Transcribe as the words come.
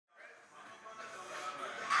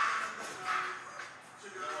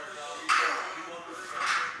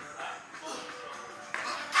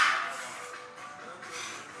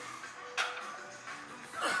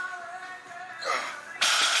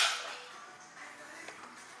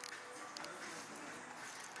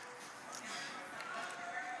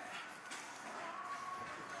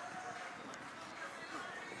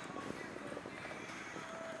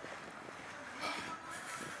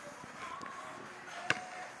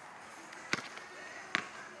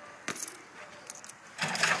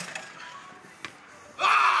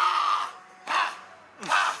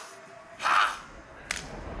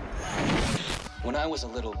I was a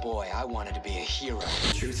little boy, I wanted to be a hero.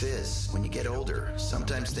 The truth is, when you get older,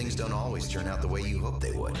 sometimes things don't always turn out the way you hope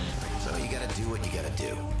they would. So you gotta do what you gotta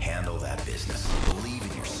do. Handle that business. Believe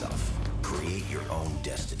in yourself. Create your own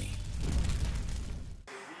destiny.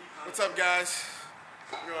 What's up, guys?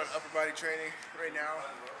 We're on upper body training right now.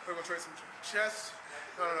 We're gonna train some chest.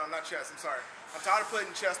 No, not chest, I'm sorry. I'm tired of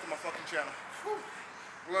putting chest on my fucking channel.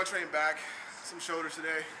 We're gonna train back, some shoulders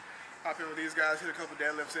today. Hop in with these guys, hit a couple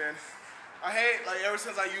deadlifts in. I hate, like, ever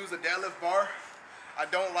since I used a deadlift bar, I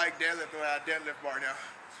don't like deadlift when I have a deadlift bar now.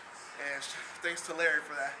 And thanks to Larry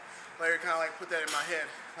for that. Larry kind of like put that in my head.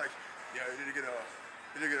 Like, yeah, you need to get a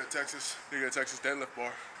Texas deadlift bar.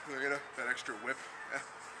 You need to get that extra whip. Yeah.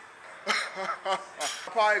 I'll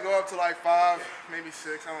probably go up to like 5, maybe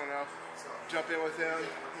 6, I don't know. Jump in with him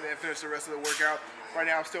and then finish the rest of the workout. Right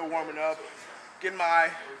now I'm still warming up, getting my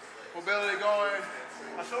mobility going.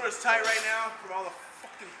 My shoulder's tight right now from all the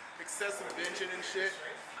fucking excessive benching and shit.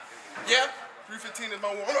 Yeah, 315 is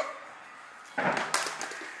my warm-up.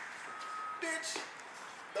 Bitch.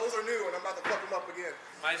 Those are new and I'm about to fuck them up again.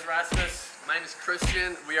 Mine's Rasmus. Mine is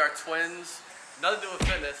Christian. We are twins. Nothing to do with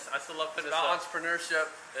fitness. I still love fitness. About entrepreneurship,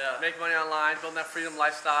 make money online, building that freedom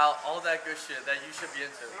lifestyle, all that good shit that you should be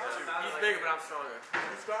into. He's bigger, but I'm stronger.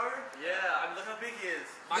 He's stronger? Yeah, I mean, look how big he is.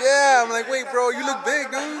 Yeah, I'm like, wait, bro, you look big,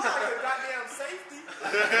 dude. Goddamn safety.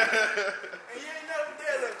 And you ain't never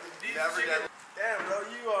deadlifted. Never deadlifted. Damn, bro,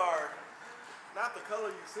 you are not the color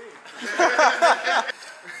you seem.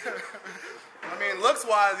 I mean,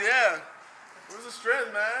 looks-wise, yeah. Where's the strength,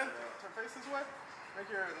 man? Turn face this way. Make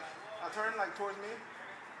your turn like towards me.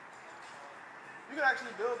 You can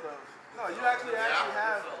actually build those. No, you actually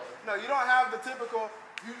have. No, you don't have the typical.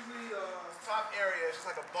 Usually top area is just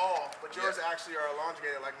like a ball, but yours actually are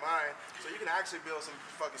elongated like mine, so you can actually build some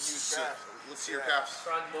fucking huge calves. Let's see your calves.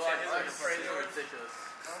 Ridiculous.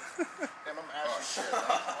 Damn, I'm asking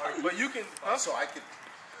shit. But you can. So I could.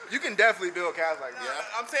 You can definitely build calves like that.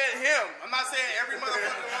 Yeah. I'm saying him. I'm not saying every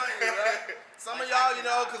motherfucking one of you, right? Some of y'all, you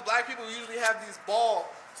know, because black people usually have these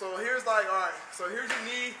ball. So here's like, all right. So here's your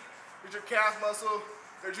knee. Here's your calf muscle.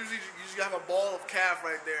 There's usually you usually have a ball of calf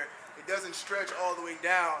right there. It doesn't stretch all the way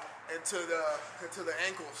down into the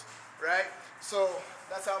ankles, right? So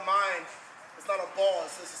that's how mine. It's not a ball.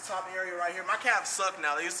 It's this top area right here. My calves suck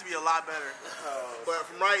now. They used to be a lot better. But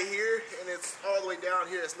from right here and it's all the way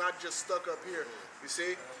down here. It's not just stuck up here. You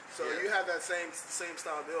see? So you have that same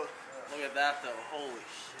style build. Look at that though. Holy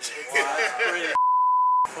shit. Wow, that's pretty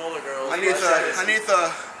full of girls. I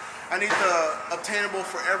need the obtainable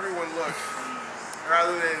for everyone look,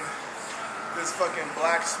 rather than this fucking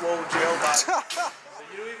black swole jail body. So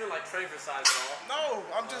you don't even like train for size at all? No,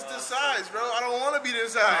 I'm just this size, bro. I don't want to be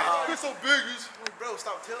this size. You're so big. Like, bro,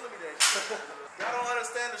 stop telling me that. Y'all don't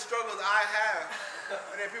understand the struggles I have.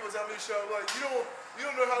 And then people tell me, like, you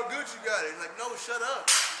don't know how good you got it. Like, no, shut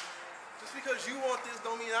up. Just because you want this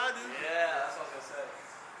don't mean I do. Yeah, that's what I was gonna say.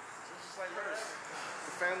 It's just like hers.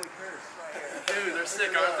 The family curse. Dude, they're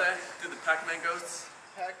sick, aren't they? Dude, the Pac-Man ghosts.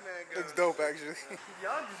 Pac-Man ghosts. It's dope, actually.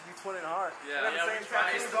 Y'all just be twinning hard. Yeah, we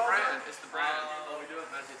try. It's the brand. It's the brand. Oh, we do have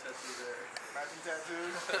matching tattoos there. Matching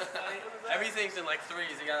tattoos. Everything's in like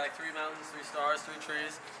threes. You got like 3 mountains, 3 stars, 3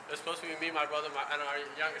 trees. It was supposed to be me, my brother, and our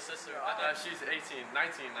younger sister. She's 18,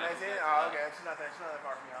 19 now. 19? Oh, okay. She's not that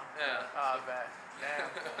far from y'all. Yeah. Oh, bad. Damn.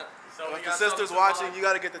 So if the sister's watching, you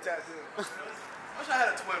gotta get the tattoo. I wish I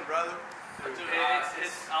had a twin brother. Dude,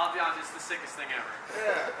 I'll be honest, it's the sickest thing ever.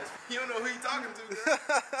 Yeah. You don't know who you're talking to, girl.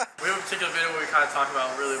 We have a particular video where we kind of talk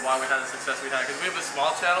about really why we had the success we had. Because we have a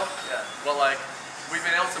small channel, but like, we've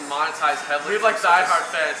been able to monetize heavily. We have like diehard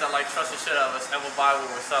fans that like trust the shit out of us and will buy what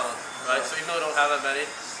we're selling, right? So even though we don't have that many,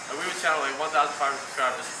 like, we have a channel like 1,500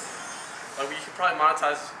 subscribers. Like, we could probably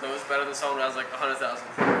monetize those better than someone who has like 100,000.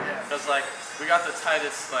 Because like, we got the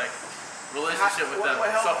tightest like relationship with them.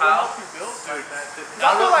 So how? Dude,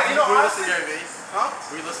 I feel like, you know, we listen to Gary Vee. Huh?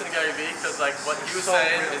 We listen to Gary Vee because like what he was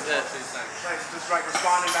saying is that like just like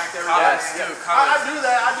responding back to everybody. Yes, dude, I do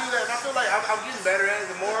that, and I feel like I'm getting better at it.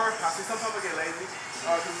 The more I see, sometimes I get lazy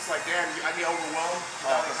because it's like, damn, I get overwhelmed.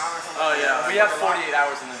 Oh yeah, we have 48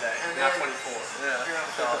 hours in the day, not 24. Yeah,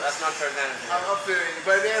 so that's not fair advantage. I'm feeling it,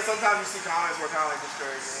 but then sometimes you see comments where kind of like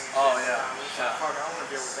discouraging. Oh yeah. Fuck, I don't want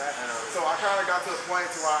to deal with that. So I kind of got to the point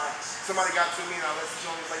to where somebody got to me and I listened to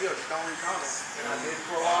them. It's like, yo, just don't read comments. And I did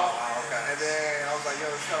for a while. And then I was like, yo,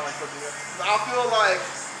 it's kind of like fucking up. I feel like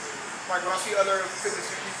when I see other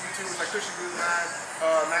fitness YouTubers like Christian Guzman,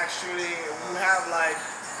 Max Shooting, who have like,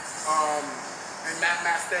 and Matt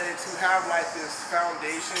Aesthetics, who have like this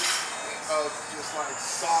foundation of just like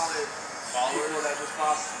solid people that just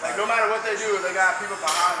follow. Like no matter what they do, they got people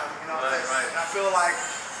behind them. You know what I'm saying? And I feel like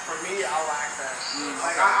for me, I lack that.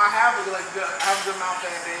 Like I have a good amount of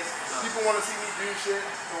fan base. People want to see me do shit,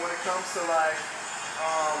 but when it comes to like,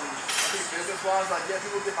 I think business-wise, like yeah,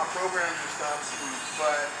 people get my programs and stuff,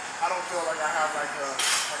 but I don't feel like I have like a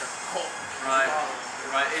cult. Right.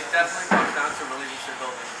 Right. It definitely comes down to relationship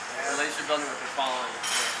building. Yeah. Relationship building with your following.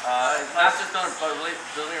 Not just building a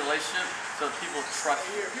relationship so people trust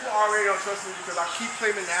you. People already don't trust me because I keep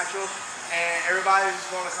playing natural, and everybody's just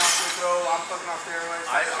going to constantly throw. I'm fucking on steroids.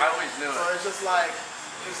 I always knew it. So it's just like,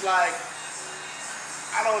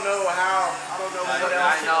 I don't know how. I don't know what else.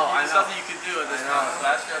 I know. There's nothing you can do at this point. So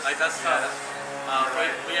that's just that's tough.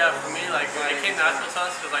 But yeah, for me, like it came natural to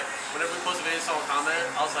us because like whenever we post a video, someone comment,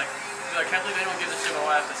 I was like, dude, I can't believe anyone gives a shit about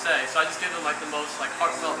what I have to say. So I just give them like the most like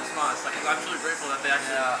heartfelt response. Like I'm truly grateful that they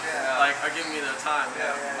actually like are giving me their time.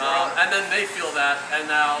 And then they feel that,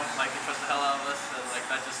 and now like they trust the hell out of us, and like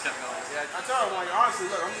that just kept going. Yeah, I tell them like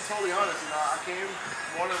honestly, look, I'm being totally honest. You know, I came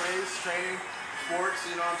born and raised training sports.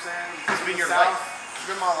 You know what I'm saying? It's been your life. It's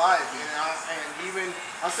been my life, and even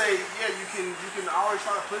I say, yeah, you can always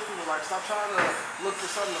try to push people like stop trying to look for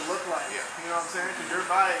something to look like. Yeah. You know what I'm saying? Because your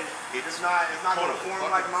body, it's not going to form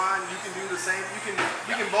like mine. You can do the same.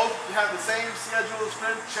 We can both have the same schedule,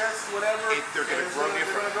 strength, chest, whatever. They're going to grow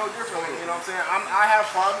different. They're going to grow differently. You know what I'm saying? I have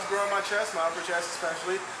problems growing my chest, my upper chest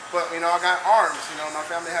especially. But you know, I got arms. You know, my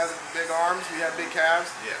family has big arms. We have big calves.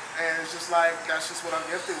 Yeah. And it's just like that's just what I'm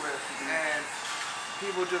gifted with. And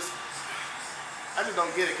people just. I just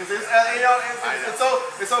don't get it because it's you know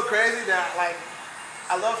it's so crazy that like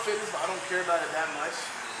I love fitness but I don't care about it that much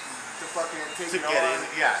to fucking take it on.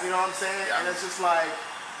 Yeah. You know what I'm saying? Yeah. And it's just like,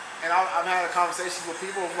 and I've had conversations with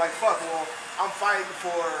people like, fuck, well I'm fighting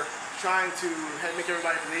for trying to make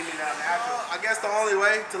everybody believe me that I'm natural. I guess the only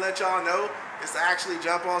way to let y'all know is to actually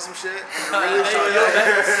jump on some shit and really show you.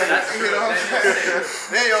 You know what I'm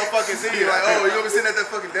saying? Then y'all fucking see you like, oh, you'll be sitting at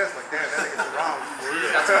that fucking desk like, damn, that nigga's wrong.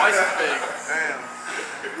 That's twice as big. Damn.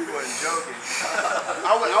 You wasn't joking.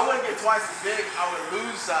 I wouldn't get twice as big. I would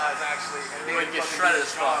lose size actually, and then get shredded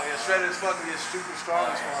as fuck. Yeah, shredded as fuck and get stupid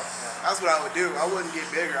strong as fuck. That's what I would do. I wouldn't get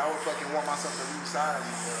bigger. I would fucking want myself to lose size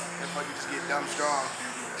and fucking just get dumb strong.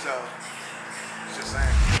 So, just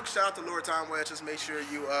saying. Shout out to Lord Time Wedge. Just make sure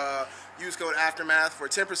you use code Aftermath for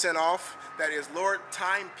 10% off. That is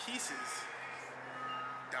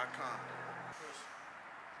LordTimePieces.com.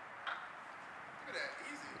 Look at that,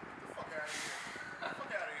 easy. Get the fuck out of here. Get the fuck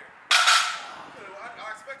out of here. I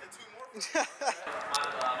expected 2 more.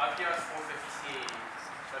 My PR is 415.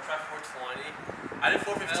 So I tried 420. I did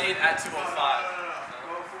 415 at 205. No.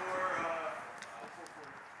 Go for 440.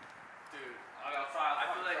 Dude, I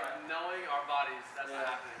feel like knowing our bodies, that's not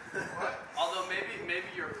happening. What? Although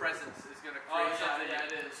maybe your presence is gonna create something. Yeah,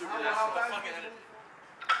 it is. Supernatural. Fucking edit.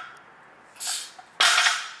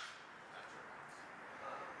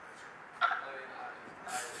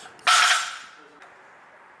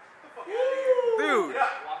 Dude.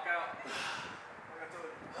 Yeah. Walk out. That's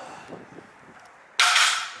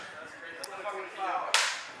crazy. That's like 25.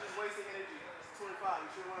 Just wasting energy. It's 25. You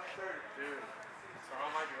should have went 30. Dude.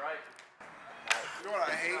 Sarah might be right. You know what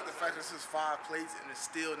I hate? The fact that this is 5 plates and it's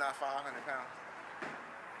still not 500 pounds.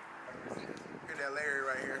 Here's that Larry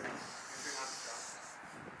right here.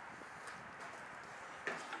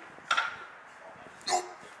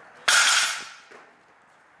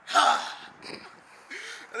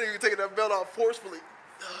 I think you're taking that belt off forcefully.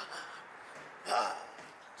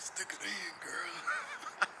 Stick it in, girl.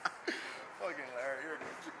 Fucking Larry,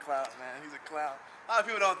 he's a clown, man. He's a clown. A lot of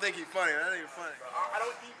people don't think he's funny. That ain't funny. I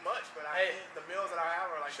don't eat much, but the meals that I have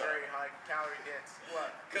are like very high calorie dense.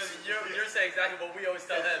 What? Because you're saying exactly what we always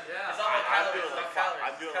tell him. Yeah. It's not like calories, it's not calories.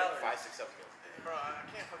 I'm doing like 5, 6, 7 meals a day. Bro, I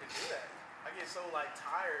can't fucking do that. I get so like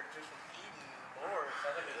tired just from eating more.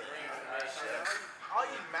 Sounds like a dream. I'll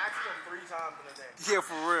eat maximum 3 times in a day. Yeah,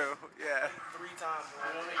 for real. Yeah. 3 times.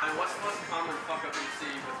 And what's the most common fuck up you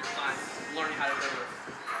see with your clients learning how to deadlift?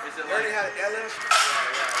 Is it learning how to deadlift?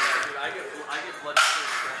 Yeah. Dude, I get blood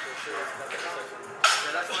shit.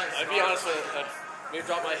 Yeah, that's why. I'd be honest with you. Me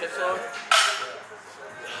drop my hips low.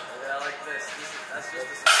 Yeah, like this. That's just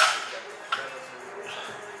the spot.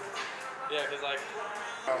 Yeah, cause like.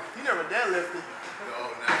 You never deadlifted.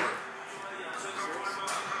 No, never.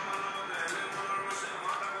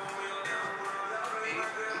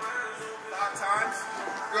 5 times.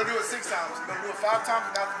 We're gonna do it 6 times. We're gonna do it 5 times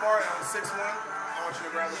without the bar, and on the 6th one, I want you to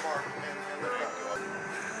grab the bar and lift up.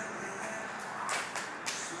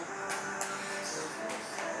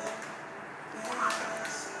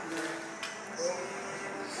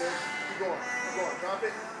 Keep going. Drop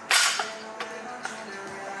it.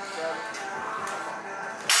 7.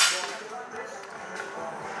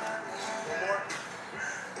 1 more.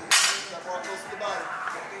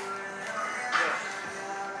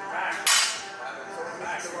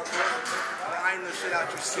 grind the shit out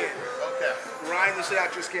your skin. Okay. Grind the shit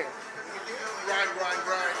out your skin. Grind. You know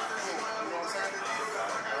what I'm saying?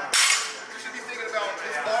 You should be thinking about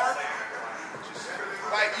this bar.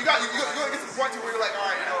 Like, you gotta get to the point where you're like, all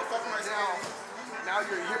right, you know, fucking right now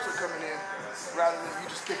your hips are coming in rather than you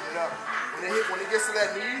just picking it up. When it gets to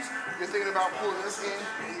that knees, you're thinking about pulling this in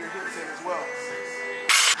and your hips in as well.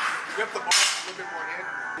 Grip the bar a little bit more in.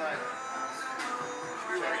 Like,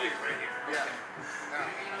 right here. Yeah. Now,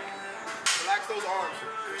 relax those arms.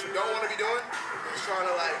 What you don't want to be doing is trying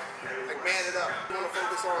to like man it up. You want to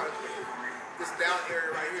focus on this down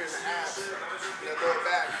area right here in the abs, and then lower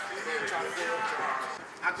back, and then try to pull up your arms.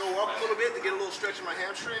 I go up a little bit to get a little stretch in my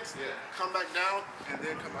hamstrings, come back down, and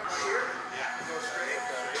then come back right here. Go straight,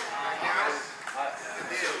 back down, and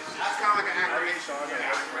then that's kind of like an activation.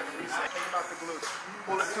 Think about the glutes.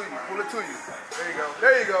 Pull it to you.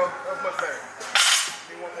 There you go. That was much better.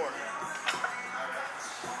 Need one more.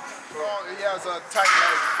 He has tight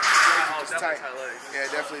legs. Tight legs. Yeah,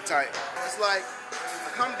 definitely tight. It's like I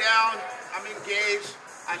come down, I'm engaged,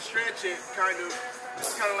 I stretch it,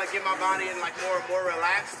 just kind of like get my body in like more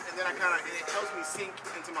relaxed, and then it helps me sink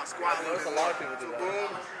into my squat. I notice a lot of people do that. Boom.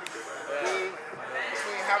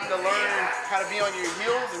 Between having to learn how to be on your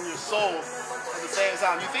heels and your soles at the same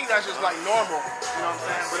time. You think that's just like normal, you know what I'm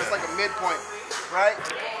saying? But it's like a midpoint, right?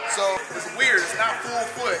 So it's weird. It's not full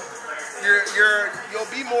foot. You'll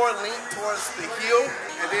be more linked towards the heel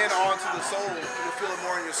and then onto the sole. You'll feel it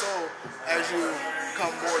more in your sole as you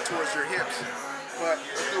come more towards your hips. But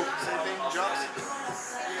let's do same thing, jumps.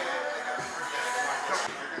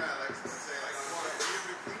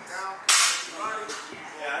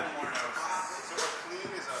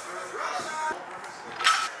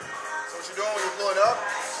 So what you're doing when you pull it up,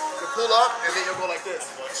 you pull up and then you'll go like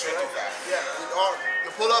this. Yeah,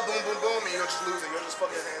 you pull up, boom, boom, boom, and you'll just lose it. You'll just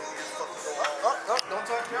fucking go up, don't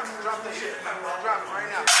touch it. Drop that shit. Drop it right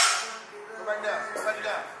now. Go back down.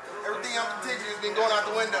 Everything I'm teaching has been going out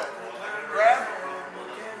the window.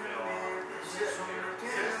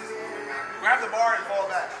 Grab the bar and fall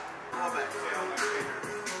back. Alright,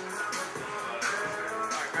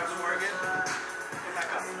 grab the bar again. Come back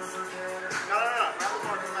up. No. Grab the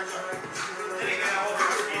bar, come back up.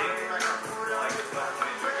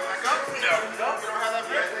 No, you don't have that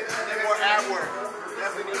fit. Need more ab work.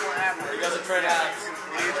 Definitely need more ab work. You guys are train abs.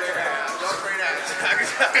 Don't train abs. You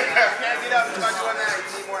can't get up without doing that. You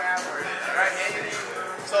need more ab work. Right? And you need.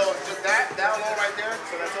 So just that alone right there.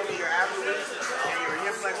 So that's only your ab release and your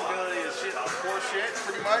hip flexibility is shit, poor shit,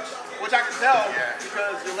 pretty much. Which I can tell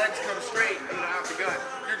because your legs come straight and you don't have the gun.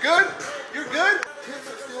 You're good. Hips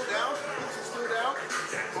are still down.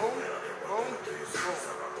 Boom.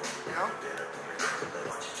 You know?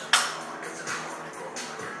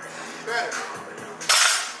 Better.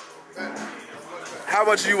 How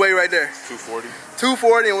much do you weigh right there? 240.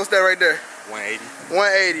 240, and what's that right there? 180.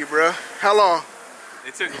 180, bro. How long?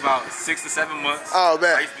 It took about 6 to 7 months. Oh,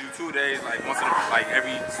 man. I used to do 2 days, like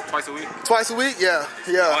twice a week. Twice a week? Yeah.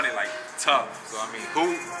 On it like tough. So I mean,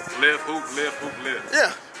 hoop, lift.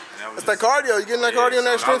 Yeah. That's that cardio. You getting that cardio and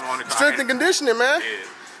that strength and conditioning, man.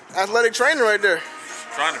 Yeah. Athletic training right there.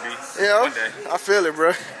 Trying to be. Yeah. One day. I feel it,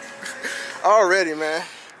 bro. Already, man.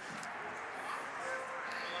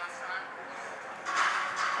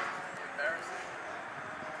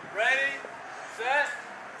 Ready, set,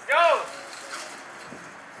 go!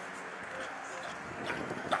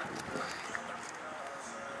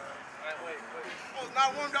 Wait. I was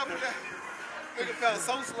not warmed up for that. Nigga felt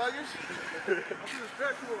so sluggish. I should have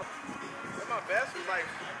stretched more. At my best was like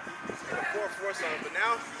in a 4-4 something, but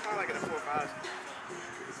now it's kind of like in a 4-5.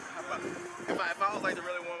 If I was like to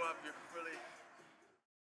really warm up, you're really.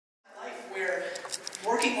 Life where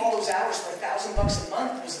working all those hours for $1,000 a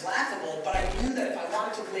month was laughable, but I knew that if I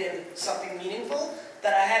wanted to win something meaningful,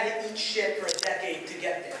 that I had to eat shit for a decade to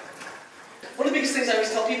get there. One of the biggest things I always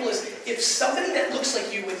tell people is, if somebody that looks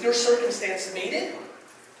like you with your circumstance made it,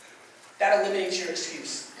 that eliminates your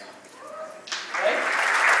excuse.